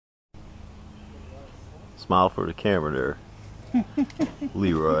Smile for the camera there,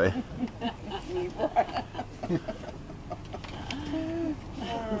 Leroy.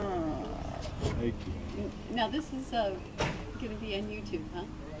 Thank you. Now this is going to be on YouTube, huh?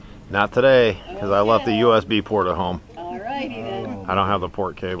 Not today, because I left the USB port at home. Alrighty then. I don't have the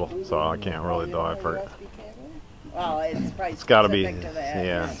port cable, so I can't really do it for it. Well, it's probably It's got to be, specific to that.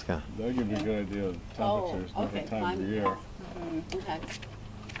 yeah. It's got. That'll give you a good idea of temperatures, okay, different times fine. of year. Okay.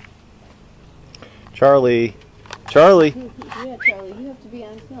 Charlie, Charlie, Yeah, Charlie, you have to be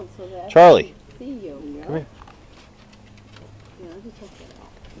on film so that Charlie. I can see you. Come here. Yeah, let me take that off.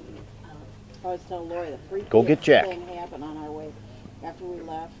 I was telling Lori the freakiest Go get Jack. thing happened on our way. After we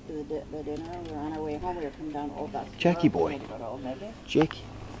left the dinner, we were on our way home. We were coming down Old Dusty Jackie Road. boy. We had to go to Old Navy. Jakey.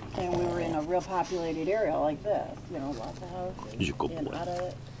 And we were in a real populated area like this, you know, lots of houses. He's a good And boy. out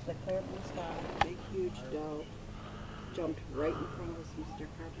of the clear blue sky, a big, huge doe jumped right in front of us and started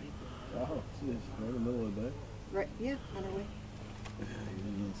carving. Oh, geez, right in the middle of the day. Right, yeah, on our way. You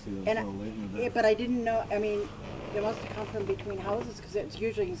didn't see them And until late in the day. Yeah, but I didn't know, I mean, they must have come from between houses, because it's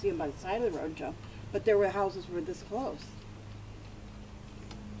usually you can see them by the side of the road jump, but there were houses were this close.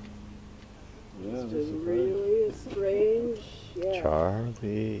 Yeah, It's that's just surprising. really strange, yeah.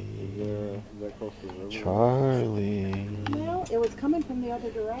 Charlie, Yeah, is that close to the river? Charlie. Well, it was coming from the other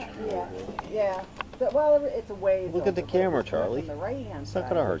direction, yeah, yeah. But, well, it's a ways Look at the over, but camera, it was coming Charlie. From the right-hand It's not side,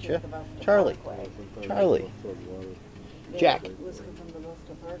 gonna hurt which you. is about the Charlie. parkway. Charlie. Toward the water. Yeah, Jack. it was coming from the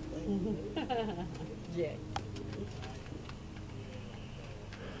Vista Parkway. Jack.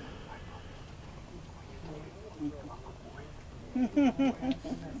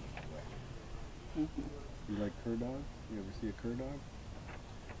 You like cur dogs? You ever see a cur dog?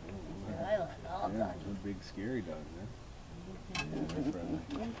 I like all Yeah, dogs. they're big scary dogs, yeah. Yeah, they're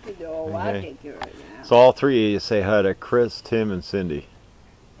friendly. Oh, I Okay. take care of it now. So all three of you say hi to Chris, Tim, and Cindy.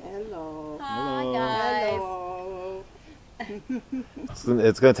 Hello. Hi, Hello. guys. Hello.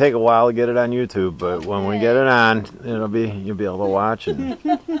 It's going to take a while to get it on YouTube, but when we get it on, you'll be able to watch it.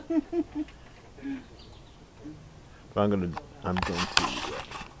 But I'm going to